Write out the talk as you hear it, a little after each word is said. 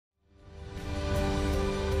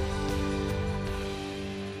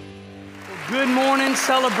Good morning,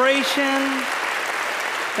 Celebration.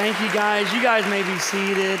 Thank you guys. You guys may be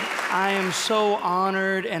seated. I am so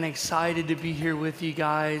honored and excited to be here with you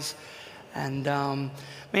guys. And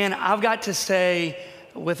man, I've got to say,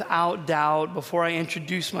 without doubt, before I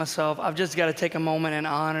introduce myself, I've just got to take a moment and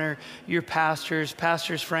honor your pastors.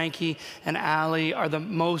 Pastors Frankie and Allie are the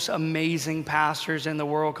most amazing pastors in the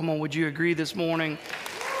world. Come on, would you agree this morning?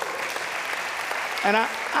 And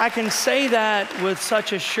I can say that with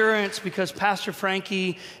such assurance because Pastor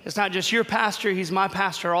Frankie is not just your pastor, he's my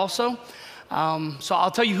pastor also. So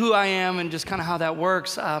I'll tell you who I am and just kind of how that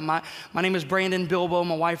works. My name is Brandon Bilbo.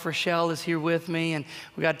 My wife Rochelle is here with me, and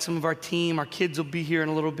we got some of our team. Our kids will be here in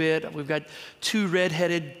a little bit. We've got two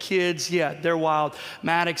redheaded kids. Yeah, they're wild,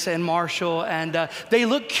 Maddox and Marshall, and they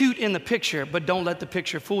look cute in the picture, but don't let the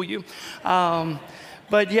picture fool you.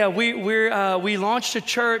 But yeah, we launched a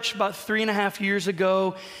church about 3.5 years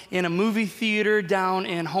ago in a movie theater down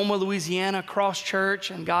in Houma, Louisiana, Cross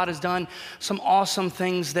Church, and God has done some awesome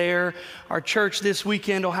things there. Our church this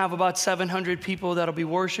weekend will have about 700 people that'll be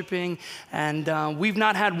worshiping, and we've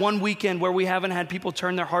not had one weekend where we haven't had people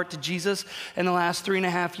turn their heart to Jesus in the last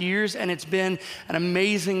 3.5 years, and it's been an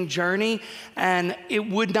amazing journey, and it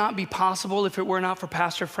would not be possible if it were not for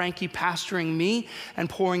Pastor Frankie pastoring me and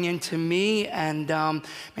pouring into me,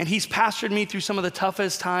 and he's pastored me through some of the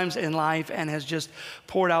toughest times in life and has just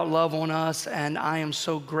poured out love on us. And I am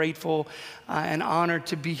so grateful and honored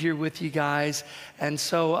to be here with you guys. And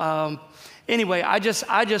so anyway, I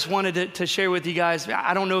just wanted to share with you guys.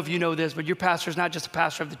 I don't know if you know this, but your pastor is not just a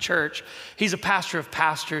pastor of the church. He's a pastor of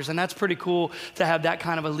pastors. And that's pretty cool to have that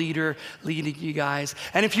kind of a leader leading you guys.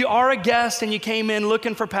 And if you are a guest and you came in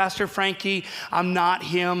looking for Pastor Frankie, I'm not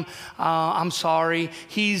him. I'm sorry.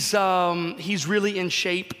 He's really in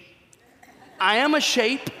shape. I am a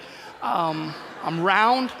shape. I'm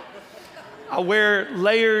round. I wear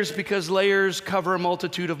layers because layers cover a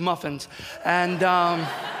multitude of muffins. And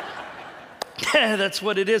that's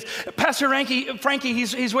what it is. Pastor Frankie,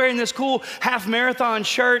 he's wearing this cool half marathon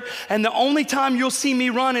shirt, and the only time you'll see me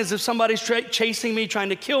run is if somebody's chasing me, trying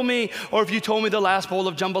to kill me, or if you told me the last bowl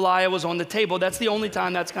of jambalaya was on the table. That's the only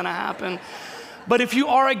time that's going to happen. But if you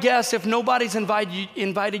are a guest, if nobody's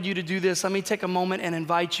invited you to do this, let me take a moment and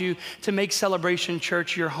invite you to make Celebration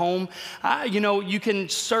Church your home. You can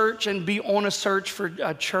search and be on a search for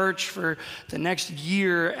a church for the next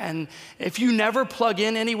year. And if you never plug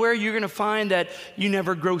in anywhere, you're going to find that you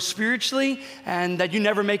never grow spiritually and that you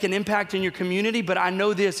never make an impact in your community. But I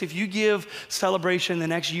know this, if you give Celebration the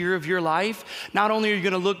next year of your life, not only are you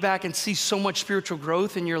going to look back and see so much spiritual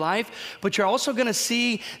growth in your life, but you're also going to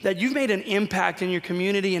see that you've made an impact in your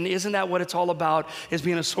community, and isn't that what it's all about, is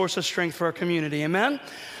being a source of strength for our community, amen?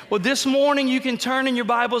 Well, this morning you can turn in your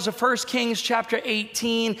Bibles to 1 Kings chapter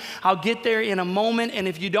 18. I'll get there in a moment, and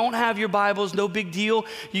if you don't have your Bibles, no big deal.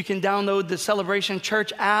 You can download the Celebration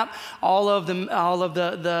Church app. All of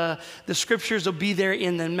the scriptures will be there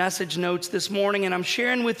in the message notes this morning, and I'm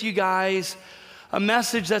sharing with you guys a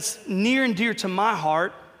message that's near and dear to my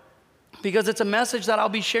heart because it's a message that I'll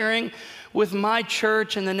be sharing with my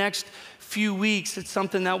church in the next few weeks. It's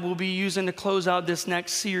something that we'll be using to close out this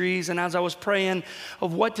next series. And as I was praying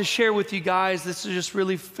of what to share with you guys, this just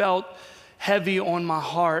really felt heavy on my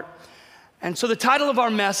heart. And so the title of our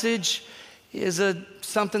message is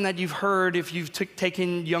something that you've heard if you've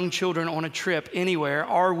taken young children on a trip anywhere.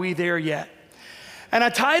 Are we there yet? And I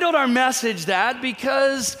titled our message that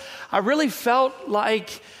because I really felt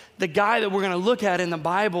like the guy that we're going to look at in the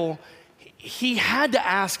Bible, he had to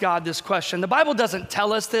ask God this question. The Bible doesn't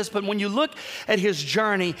tell us this, but when you look at his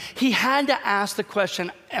journey, he had to ask the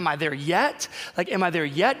question, am I there yet? Like, am I there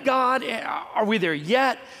yet, God? Are we there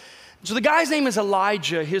yet? So the guy's name is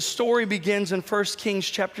Elijah. His story begins in 1 Kings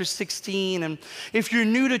chapter 16. And if you're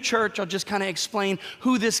new to church, I'll just kind of explain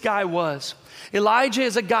who this guy was. Elijah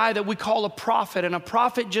is a guy that we call a prophet, and a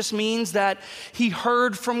prophet just means that he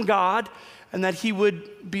heard from God and that he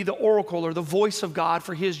would be the oracle or the voice of God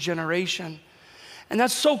for his generation. And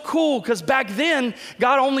that's so cool because back then,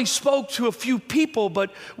 God only spoke to a few people,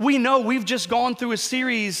 but we know we've just gone through a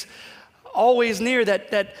series, Always Near,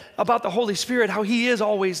 that about the Holy Spirit, how he is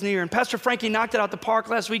always near. And Pastor Frankie knocked it out the park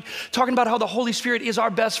last week, talking about how the Holy Spirit is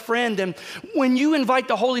our best friend. And when you invite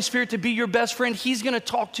the Holy Spirit to be your best friend, he's going to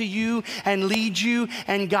talk to you and lead you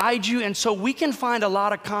and guide you. And so we can find a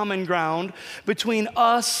lot of common ground between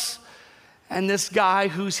us and this guy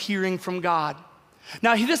who's hearing from God.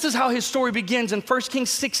 Now, this is how his story begins. In 1 Kings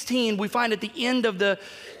 16, we find at the end of the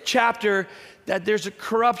chapter that there's a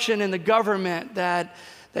corruption in the government, that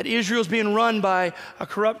that Israel's being run by a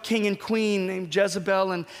corrupt king and queen named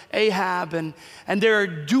Jezebel and Ahab, and they're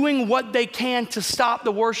doing what they can to stop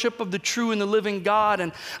the worship of the true and the living God.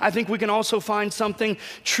 And I think we can also find something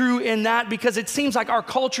true in that, because it seems like our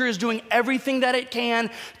culture is doing everything that it can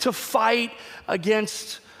to fight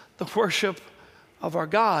against the worship of our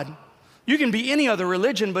God. You can be any other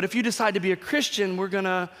religion, but if you decide to be a Christian, we're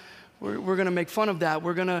gonna make fun of that.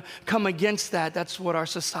 We're gonna come against that. That's what our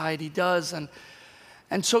society does.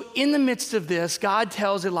 And so in the midst of this, God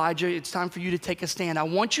tells Elijah, it's time for you to take a stand. I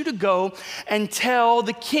want you to go and tell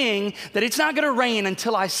the king that it's not gonna rain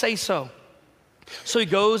until I say so. So he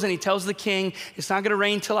goes and he tells the king, it's not gonna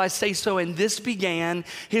rain till I say so, and this began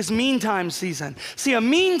his meantime season. See, a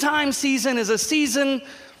meantime season is a season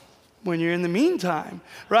when you're in the meantime,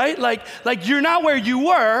 right? Like you're not where you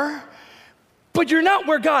were, but you're not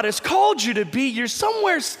where God has called you to be. You're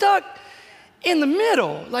somewhere stuck in the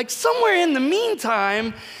middle. Like somewhere in the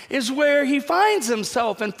meantime is where he finds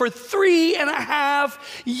himself. And for 3.5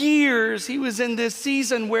 years, he was in this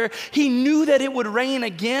season where he knew that it would rain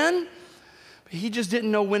again, but he just didn't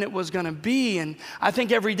know when it was gonna be. And I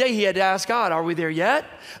think every day he had to ask God, are we there yet?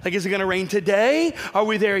 Like, is it gonna rain today? Are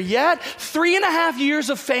we there yet? 3.5 years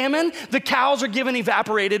of famine, the cows are giving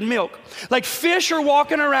evaporated milk. Like fish are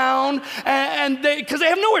walking around and because they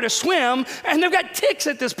have nowhere to swim, and they've got ticks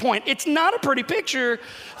at this point. It's not a pretty picture.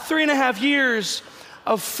 3.5 years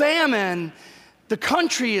of famine. The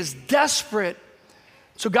country is desperate.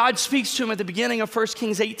 So God speaks to him at the beginning of 1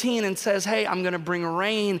 Kings 18 and says, hey, I'm gonna bring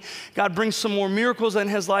rain. God brings some more miracles in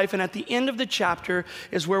his life, and at the end of the chapter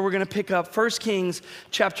is where we're gonna pick up 1 Kings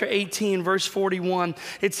chapter 18, verse 41.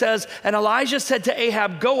 It says, and Elijah said to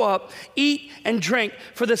Ahab, go up, eat and drink,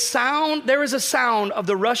 for there is a sound of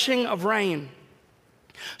the rushing of rain.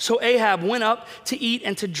 So Ahab went up to eat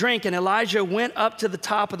and to drink, and Elijah went up to the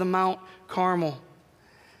top of the Mount Carmel.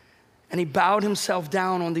 And he bowed himself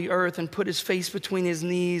down on the earth and put his face between his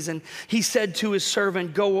knees. And he said to his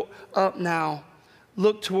servant, go up now,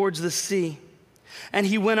 look towards the sea. And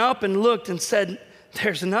he went up and looked and said,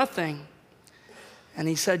 there's nothing. And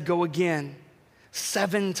he said, go again,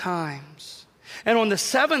 7 times. And on the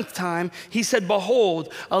 7th time, he said,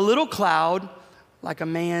 behold, a little cloud like a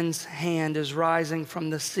man's hand is rising from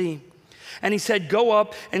the sea. And he said, go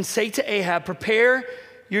up and say to Ahab, prepare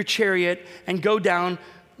your chariot and go down,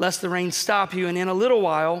 lest the rain stop you. And in a little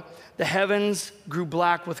while, the heavens grew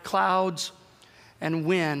black with clouds and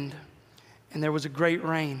wind, and there was a great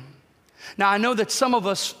rain. Now, I know that some of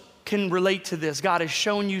us can relate to this. God has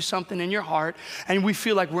shown you something in your heart, and we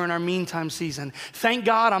feel like we're in our meantime season. Thank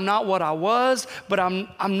God I'm not what I was, but I'm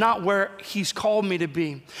not where he's called me to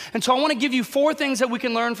be. And so I want to give you 4 things that we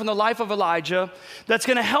can learn from the life of Elijah that's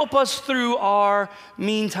going to help us through our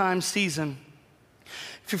meantime season.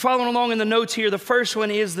 If you're following along in the notes here, the first one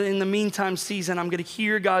is that in the meantime season, I'm going to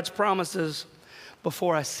hear God's promises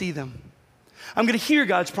before I see them. I'm going to hear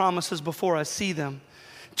God's promises before I see them.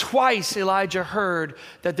 Twice Elijah heard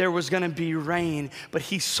that there was going to be rain, but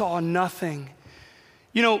he saw nothing.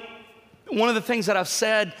 You know, one of the things that I've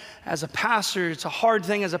said as a pastor, it's a hard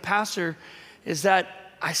thing as a pastor, is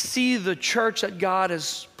that I see the church that God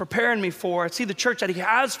is preparing me for. I see the church that he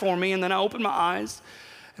has for me, and then I open my eyes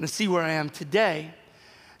and I see where I am today.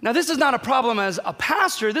 Now, this is not a problem as a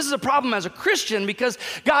pastor. This is a problem as a Christian, because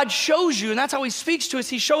God shows you, and that's how he speaks to us.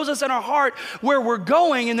 He shows us in our heart where we're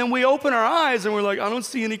going, and then we open our eyes and we're like, I don't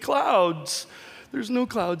see any clouds. There's no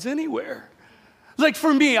clouds anywhere. Like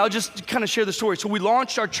for me, I'll just kind of share the story. So we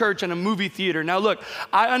launched our church in a movie theater. Now look,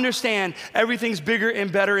 I understand everything's bigger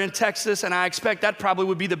and better in Texas, and I expect that probably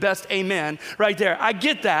would be the best amen right there. I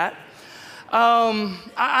get that.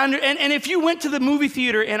 And if you went to the movie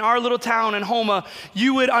theater in our little town in Houma,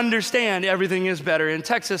 you would understand everything is better in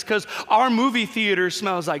Texas, because our movie theater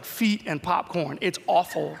smells like feet and popcorn. It's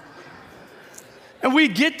awful. And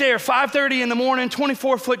we'd get there 5:30 in the morning,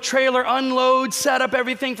 24-foot trailer, unload, set up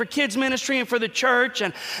everything for kids ministry and for the church.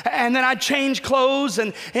 And then I'd change clothes.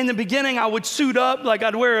 And in the beginning, I would suit up, like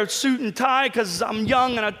I'd wear a suit and tie because I'm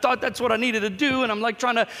young and I thought that's what I needed to do. And I'm like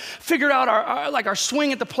trying to figure out our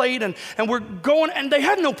swing at the plate. And we're going, and they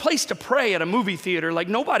had no place to pray at a movie theater. Like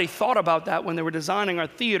nobody thought about that when they were designing our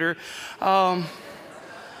theater.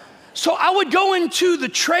 So I would go into the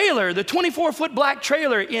trailer, the 24-foot black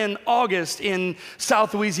trailer in August in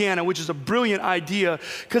South Louisiana, which is a brilliant idea,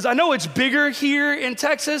 because I know it's bigger here in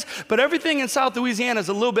Texas, but everything in South Louisiana is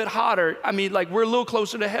a little bit hotter. I mean, like we're a little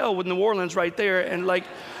closer to hell with New Orleans right there. And like,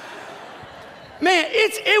 man,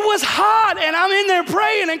 it was hot, and I'm in there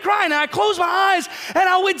praying and crying, and I close my eyes, and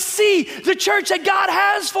I would see the church that God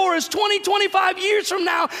has for us 20, 25 years from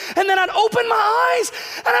now, and then I'd open my eyes,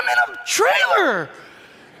 and I'm in a trailer.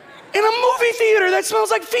 in a movie theater that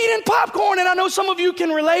smells like feet and popcorn. And I know some of you can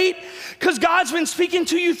relate because God's been speaking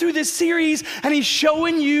to you through this series and he's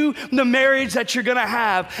showing you the marriage that you're gonna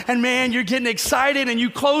have. And man, you're getting excited and you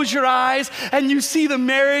close your eyes and you see the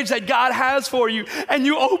marriage that God has for you and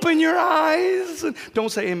you open your eyes.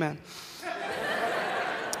 Don't say amen.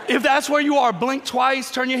 If that's where you are, blink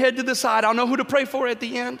twice, turn your head to the side. I'll know who to pray for at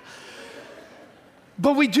the end.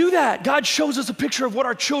 But we do that. God shows us a picture of what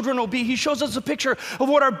our children will be. He shows us a picture of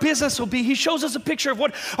what our business will be. He shows us a picture of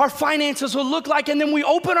what our finances will look like. And then we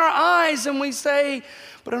open our eyes and we say,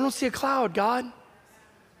 but I don't see a cloud, God.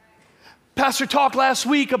 Pastor talked last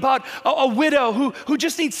week about a widow who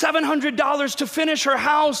just needs $700 to finish her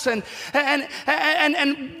house. And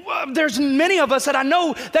there's many of us that I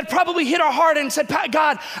know that probably hit our heart and said,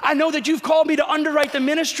 God, I know that you've called me to underwrite the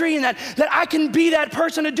ministry and that I can be that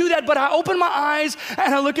person to do that. But I open my eyes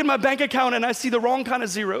and I look at my bank account and I see the wrong kind of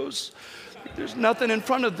zeros. There's nothing in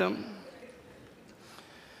front of them.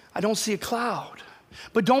 I don't see a cloud.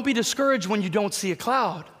 But don't be discouraged when you don't see a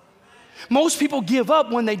cloud. Most people give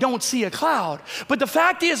up when they don't see a cloud. But the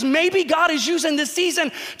fact is, maybe God is using this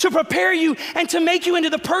season to prepare you and to make you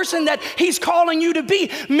into the person that he's calling you to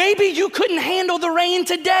be. Maybe you couldn't handle the rain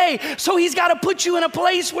today, so he's got to put you in a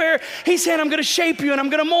place where he's saying, I'm going to shape you and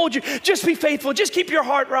I'm going to mold you. Just be faithful. Just keep your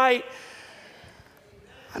heart right.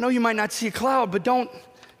 I know you might not see a cloud, but don't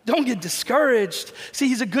get discouraged. See,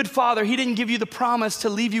 he's a good father. He didn't give you the promise to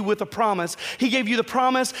leave you with a promise. He gave you the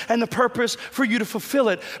promise and the purpose for you to fulfill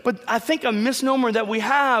it. But I think a misnomer that we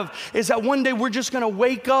have is that one day we're just going to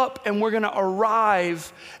wake up and we're going to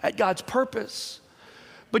arrive at God's purpose.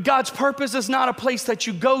 But God's purpose is not a place that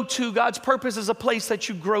you go to. God's purpose is a place that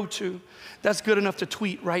you grow to. That's good enough to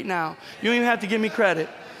tweet right now. You don't even have to give me credit.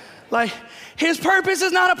 Like, his purpose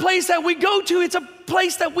is not a place that we go to. It's a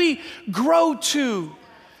place that we grow to.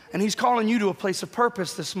 And he's calling you to a place of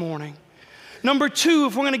purpose this morning. Number two,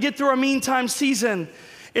 if we're going to get through our meantime season,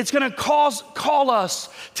 it's going to call us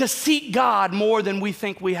to seek God more than we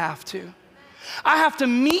think we have to. I have to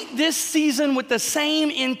meet this season with the same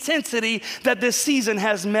intensity that this season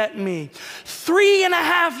has met me.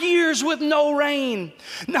 3.5 years with no rain.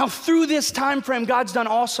 Now, through this time frame, God's done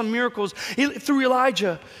awesome miracles. Through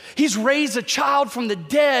Elijah, he's raised a child from the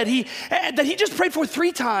dead that he just prayed for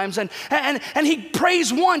 3 times. And he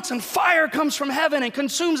prays once, and fire comes from heaven and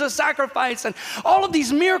consumes a sacrifice. And all of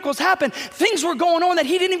these miracles happen. Things were going on that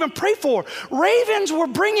he didn't even pray for. Ravens were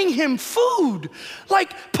bringing him food,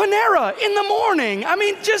 like Panera in the morning. I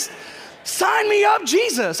mean, just sign me up,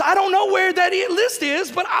 Jesus. I don't know where that list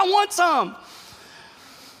is, but I want some.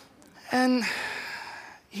 And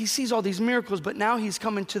he sees all these miracles, but now he's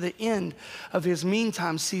coming to the end of his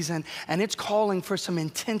meantime season, and it's calling for some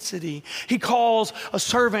intensity. He calls a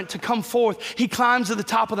servant to come forth. He climbs to the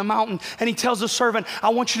top of the mountain, and he tells the servant, I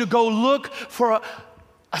want you to go look for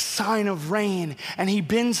a sign of rain. And he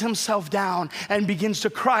bends himself down and begins to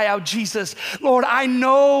cry out, Jesus, Lord, I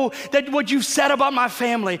know that what you've said about my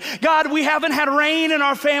family. God, we haven't had rain in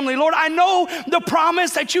our family. Lord, I know the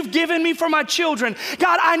promise that you've given me for my children.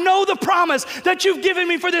 God, I know the promise that you've given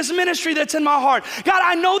me for this ministry that's in my heart. God,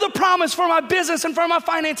 I know the promise for my business and for my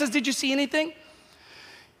finances. Did you see anything?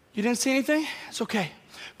 You didn't see anything? It's okay.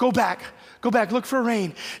 Go back. Go back, look for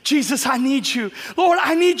rain. Jesus, I need you. Lord,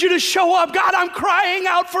 I need you to show up. God, I'm crying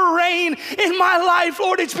out for rain in my life.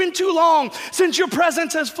 Lord, it's been too long since your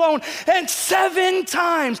presence has flown. And 7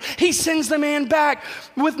 times he sends the man back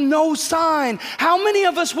with no sign. How many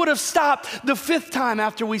of us would have stopped the 5th time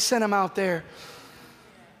after we sent him out there?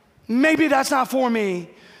 Maybe that's not for me.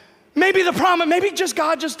 Maybe the promise, maybe just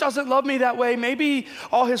God just doesn't love me that way. Maybe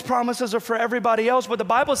all his promises are for everybody else, but the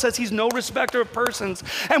Bible says he's no respecter of persons.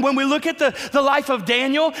 And when we look at the life of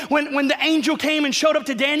Daniel, when the angel came and showed up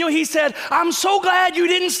to Daniel, he said, I'm so glad you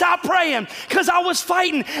didn't stop praying because I was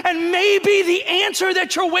fighting. And maybe the answer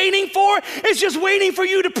that you're waiting for is just waiting for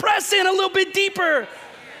you to press in a little bit deeper.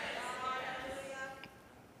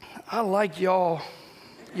 I like y'all.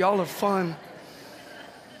 Y'all are fun.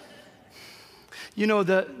 You know,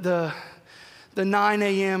 the 9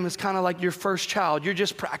 a.m. is kind of like your first child. You're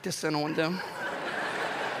just practicing on them.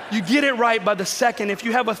 You get it right by the second. If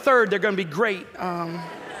you have a third, they're going to be great.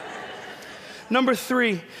 Number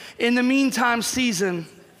 3, in the meantime season,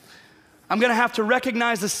 I'm going to have to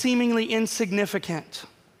recognize the seemingly insignificant.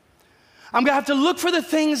 I'm going to have to look for the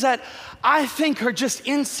things that I think are just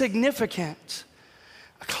insignificant.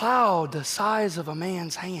 A cloud the size of a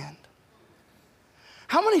man's hand.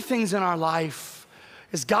 How many things in our life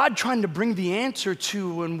is God trying to bring the answer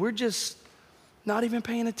to when we're just not even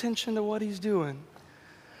paying attention to what he's doing?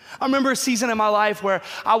 I remember a season in my life where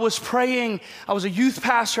I was praying. I was a youth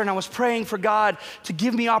pastor, and I was praying for God to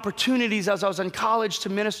give me opportunities as I was in college to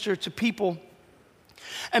minister to people.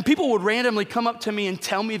 And people would randomly come up to me and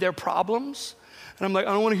tell me their problems. And I'm like,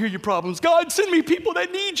 I don't want to hear your problems. God, send me people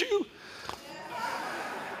that need you.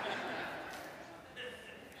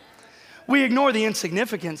 We ignore the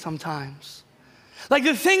insignificant sometimes. Like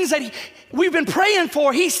the things that we've been praying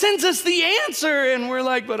for, he sends us the answer. And we're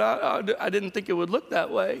like, but I didn't think it would look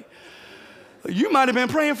that way. You might have been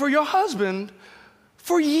praying for your husband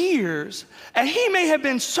for years, and he may have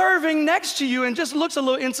been serving next to you and just looks a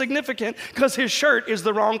little insignificant because his shirt is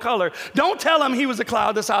the wrong color. Don't tell him he was a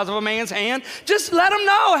cloud the size of a man's hand. Just let him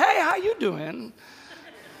know, hey, how you doing?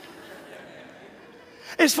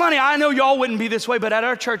 It's funny, I know y'all wouldn't be this way, but at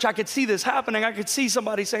our church, I could see this happening. I could see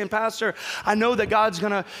somebody saying, Pastor, I know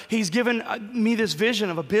that he's given me this vision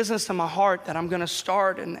of a business in my heart that I'm gonna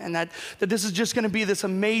start, and that this is just gonna be this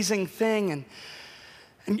amazing thing, and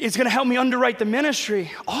it's gonna help me underwrite the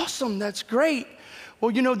ministry. Awesome, that's great.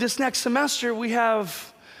 Well, you know, this next semester we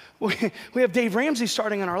have Dave Ramsey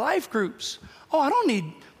starting in our life groups. Oh, I don't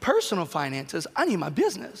need personal finances, I need my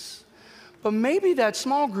business. But maybe that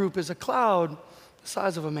small group is a cloud the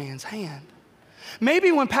size of a man's hand.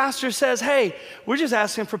 Maybe when pastor says, hey, we're just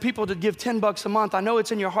asking for people to give $10 a month. I know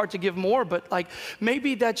it's in your heart to give more, but like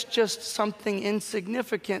maybe that's just something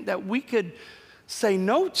insignificant that we could say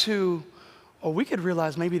no to. Or we could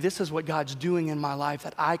realize maybe this is what God's doing in my life,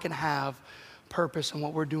 that I can have purpose in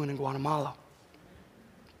what we're doing in Guatemala.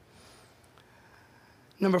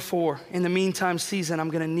 Number 4, in the meantime season,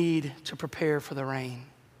 I'm gonna need to prepare for the rain.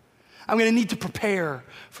 I'm gonna need to prepare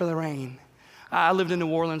for the rain. I lived in New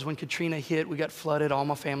Orleans when Katrina hit. We got flooded, all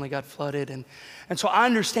my family got flooded. And so I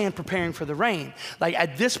understand preparing for the rain. Like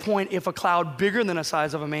at this point, if a cloud bigger than the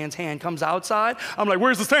size of a man's hand comes outside, I'm like,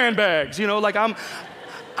 where's the sandbags? You know, like I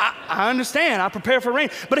understand, I prepare for rain.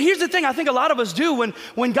 But here's the thing I think a lot of us do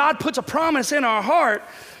when God puts a promise in our heart,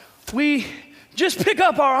 we just pick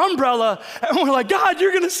up our umbrella and we're like, God,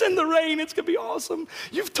 you're gonna send the rain, it's gonna be awesome.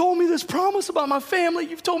 You've told me this promise about my family,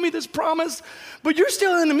 you've told me this promise, but you're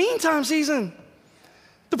still in the meantime season.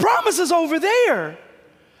 The promise is over there.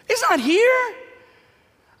 It's not here.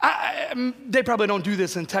 They probably don't do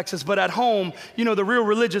this in Texas, but at home, you know, the real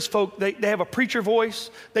religious folk, they have a preacher voice.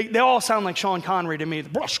 They all sound like Sean Connery to me.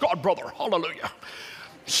 Bless God, brother, hallelujah.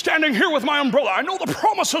 Standing here with my umbrella, I know the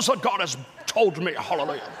promises that God has told me,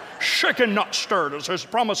 hallelujah. Shaken, not stirred, as his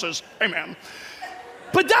promises, amen.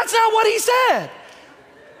 But that's not what he said.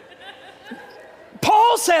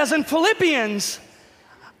 Paul says in Philippians,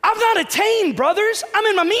 I've not attained, brothers. I'm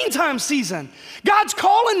in my meantime season. God's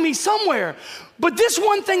calling me somewhere. But this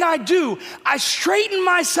one thing I do, I straighten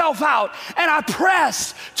myself out and I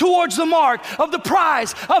press towards the mark of the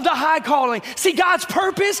prize of the high calling. See, God's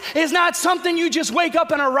purpose is not something you just wake up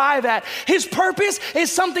and arrive at. His purpose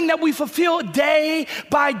is something that we fulfill day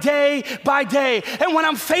by day by day. And when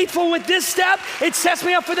I'm faithful with this step, it sets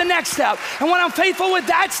me up for the next step. And when I'm faithful with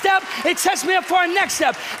that step, it sets me up for a next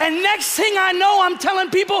step. And next thing I know, I'm telling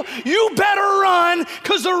people, you better run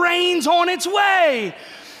because the rain's on its way.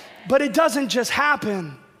 But it doesn't just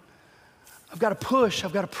happen. I've got to push,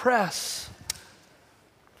 I've got to press.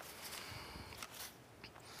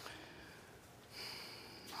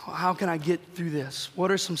 How can I get through this?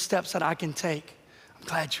 What are some steps that I can take? I'm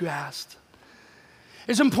glad you asked.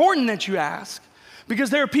 It's important that you ask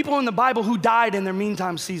because there are people in the Bible who died in their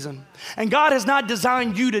meantime season. And God has not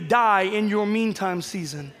designed you to die in your meantime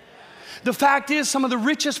season. The fact is, some of the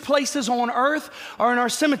richest places on earth are in our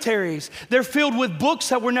cemeteries. They're filled with books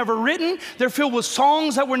that were never written. They're filled with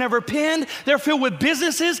songs that were never penned. They're filled with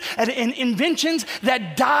businesses and inventions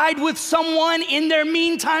that died with someone in their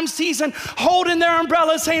meantime season, holding their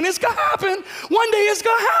umbrella saying, it's gonna happen. One day it's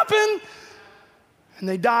gonna happen. And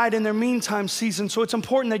they died in their meantime season. So it's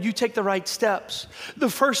important that you take the right steps. The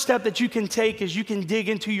first step that you can take is you can dig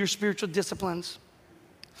into your spiritual disciplines.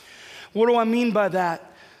 What do I mean by that?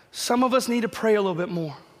 Some of us need to pray a little bit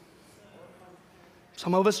more.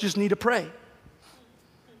 Some of us just need to pray.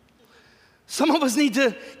 Some of us need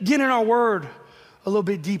to get in our word a little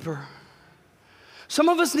bit deeper. Some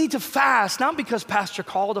of us need to fast, not because Pastor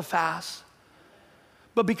called a fast,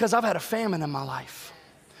 but because I've had a famine in my life.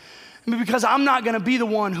 Because I'm not gonna be the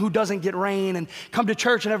one who doesn't get rain and come to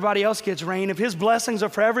church and everybody else gets rain. If his blessings are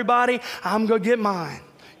for everybody, I'm gonna get mine.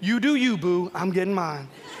 You do you, boo, I'm getting mine.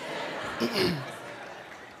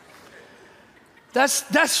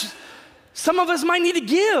 That's some of us might need to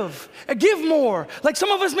give more. Like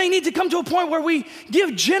some of us may need to come to a point where we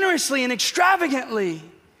give generously and extravagantly.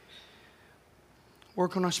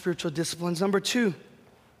 Work on our spiritual disciplines. Number 2,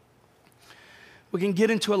 we can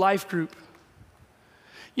get into a life group.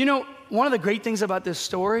 You know, one of the great things about this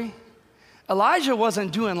story, Elijah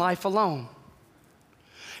wasn't doing life alone.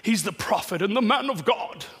 He's the prophet and the man of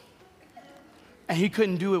God. And he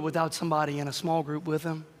couldn't do it without somebody in a small group with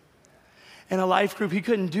him. In a life group, he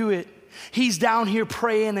couldn't do it. He's down here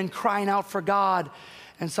praying and crying out for God.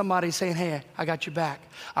 And somebody's saying, hey, I got your back.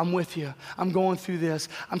 I'm with you. I'm going through this.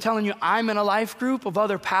 I'm telling you, I'm in a life group of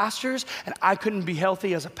other pastors, and I couldn't be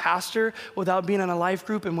healthy as a pastor without being in a life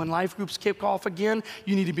group. And when life groups kick off again,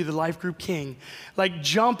 you need to be the life group king. Like,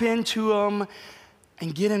 jump into them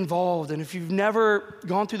and get involved. And if you've never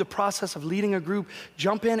gone through the process of leading a group,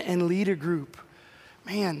 jump in and lead a group.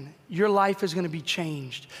 Man, your life is going to be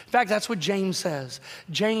changed. In fact, that's what James says.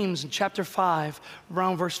 James in chapter 5,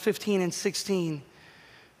 around verse 15 and 16.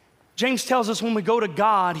 James tells us when we go to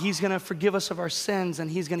God, he's going to forgive us of our sins, and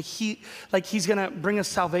he's going to bring us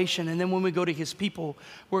salvation. And then when we go to his people,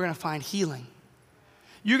 we're going to find healing.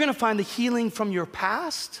 You're going to find the healing from your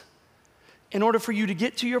past in order for you to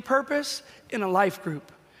get to your purpose in a life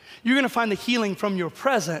group. You're going to find the healing from your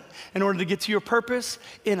present in order to get to your purpose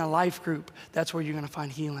in a life group. That's where you're going to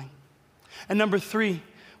find healing. And number 3,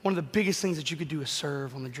 one of the biggest things that you could do is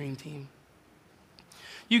serve on the dream team.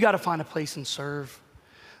 You got to find a place and serve.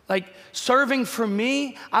 Like, serving for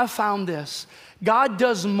me, I found this. God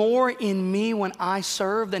does more in me when I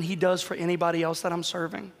serve than he does for anybody else that I'm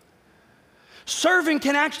serving. Serving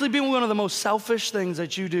can actually be one of the most selfish things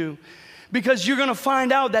that you do, because you're going to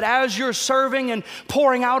find out that as you're serving and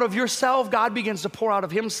pouring out of yourself, God begins to pour out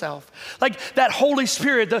of himself. Like that Holy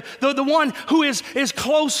Spirit, the one who is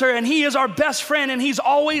closer, and he is our best friend, and he's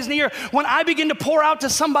always near. When I begin to pour out to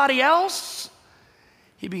somebody else,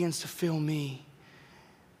 he begins to fill me.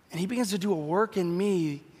 And he begins to do a work in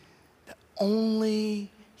me that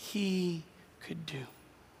only he could do.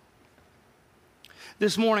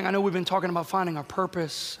 This morning, I know we've been talking about finding our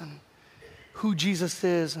purpose and who Jesus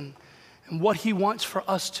is and what he wants for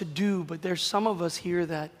us to do, but there's some of us here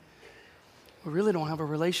that we really don't have a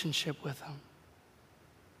relationship with him.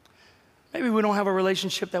 Maybe we don't have a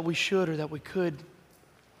relationship that we should or that we could.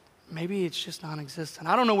 Maybe it's just non-existent.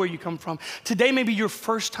 I don't know where you come from. Today may be your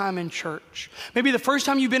first time in church. Maybe the first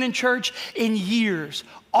time you've been in church in years.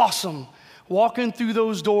 Awesome. Walking through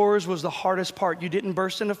those doors was the hardest part. You didn't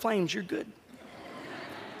burst into flames. You're good.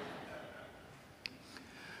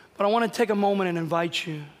 But I want to take a moment and invite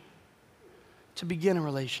you to begin a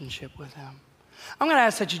relationship with him. I'm going to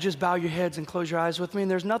ask that you just bow your heads and close your eyes with me. And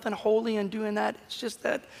there's nothing holy in doing that. It's just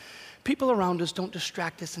that people around us don't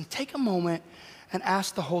distract us. And take a moment and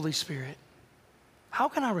ask the Holy Spirit, how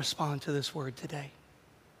can I respond to this word today?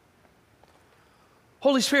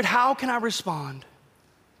 Holy Spirit, how can I respond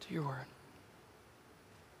to your word?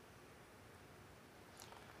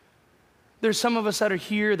 There's some of us that are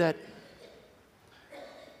here that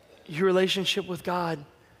your relationship with God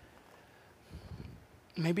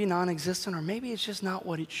may be non-existent, or maybe it's just not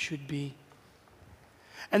what it should be.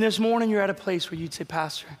 And this morning you're at a place where you'd say,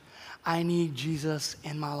 Pastor, I need Jesus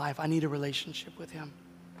in my life. I need a relationship with him.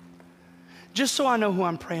 Just so I know who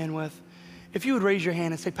I'm praying with, if you would raise your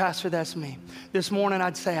hand and say, Pastor, that's me. This morning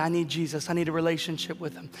I'd say, I need Jesus. I need a relationship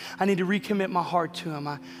with him. I need to recommit my heart to him.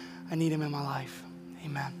 I need him in my life.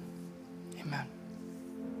 Amen. Amen.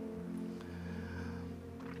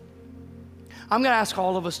 I'm going to ask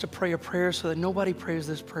all of us to pray a prayer so that nobody prays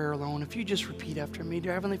this prayer alone. If you just repeat after me,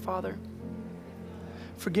 dear Heavenly Father,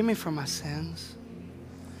 forgive me for my sins.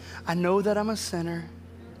 I know that I'm a sinner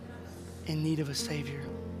in need of a Savior.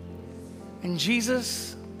 And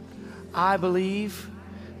Jesus, I believe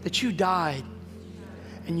that you died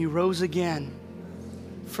and you rose again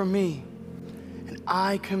for me. And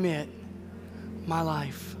I commit my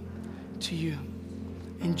life to you.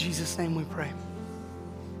 In Jesus' name we pray.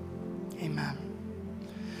 Amen.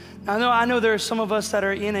 Now, I know there are some of us that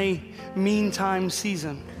are in a meantime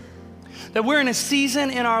season. That we're in a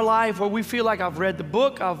season in our life where we feel like I've read the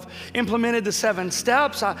book, I've implemented the 7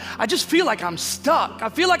 steps. I just feel like I'm stuck. I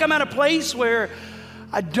feel like I'm at a place where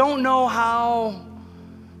I don't know how,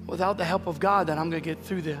 without the help of God, that I'm going to get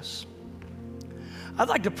through this. I'd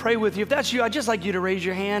like to pray with you. If that's you, I'd just like you to raise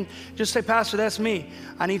your hand. Just say, Pastor, that's me.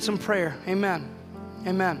 I need some prayer. Amen.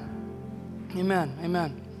 Amen. Amen.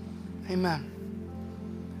 Amen. Amen.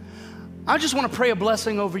 I just want to pray a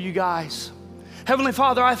blessing over you guys. Heavenly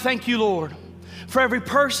Father, I thank you, Lord, for every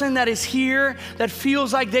person that is here that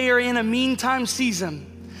feels like they are in a meantime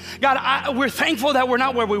season. God, we're thankful that we're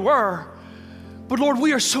not where we were, but Lord,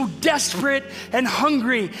 we are so desperate and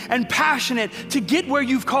hungry and passionate to get where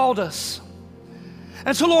you've called us.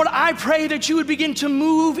 And so, Lord, I pray that you would begin to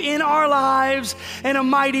move in our lives in a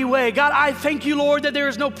mighty way. God, I thank you, Lord, that there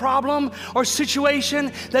is no problem or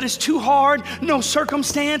situation that is too hard, no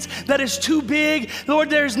circumstance that is too big. Lord,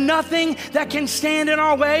 there's nothing that can stand in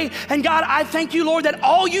our way. And God, I thank you, Lord, that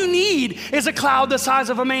all you need is a cloud the size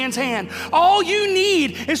of a man's hand. All you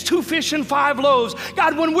need is 2 fish and 5 loaves.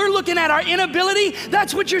 God, when we're looking at our inability,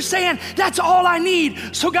 that's what you're saying. That's all I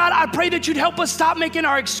need. So, God, I pray that you'd help us stop making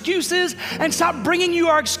our excuses and stop bringing you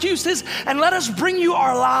our excuses and let us bring you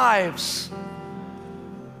our lives.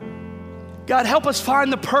 God, help us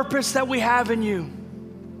find the purpose that we have in you.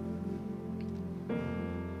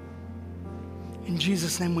 In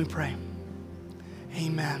Jesus' name we pray.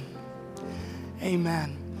 Amen.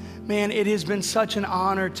 Amen. Man, it has been such an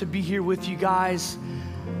honor to be here with you guys.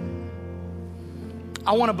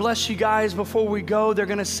 I want to bless you guys before we go. They're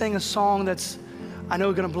going to sing a song that's, I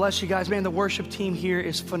know, going to bless you guys. Man, the worship team here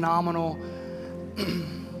is phenomenal.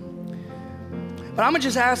 But I'm gonna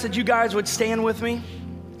just ask that you guys would stand with me.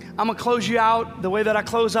 I'm gonna close you out the way that I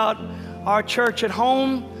close out our church at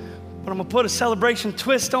home, but I'm gonna put a celebration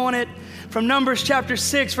twist on it. From Numbers chapter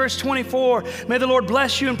 6, verse 24, may the Lord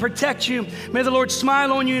bless you and protect you. May the Lord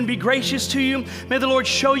smile on you and be gracious to you. May the Lord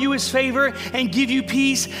show you his favor and give you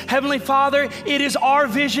peace. Heavenly Father, it is our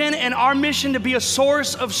vision and our mission to be a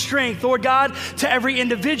source of strength, Lord God, to every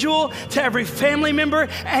individual, to every family member,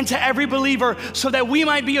 and to every believer, so that we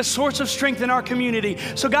might be a source of strength in our community.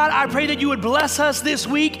 So God, I pray that you would bless us this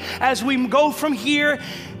week as we go from here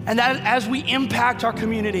and that as we impact our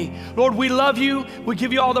community. Lord, we love you. We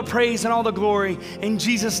give you all the praise and all the glory. In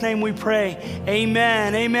Jesus' name we pray.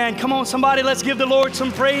 Amen. Amen. Come on, somebody, let's give the Lord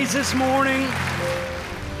some praise this morning.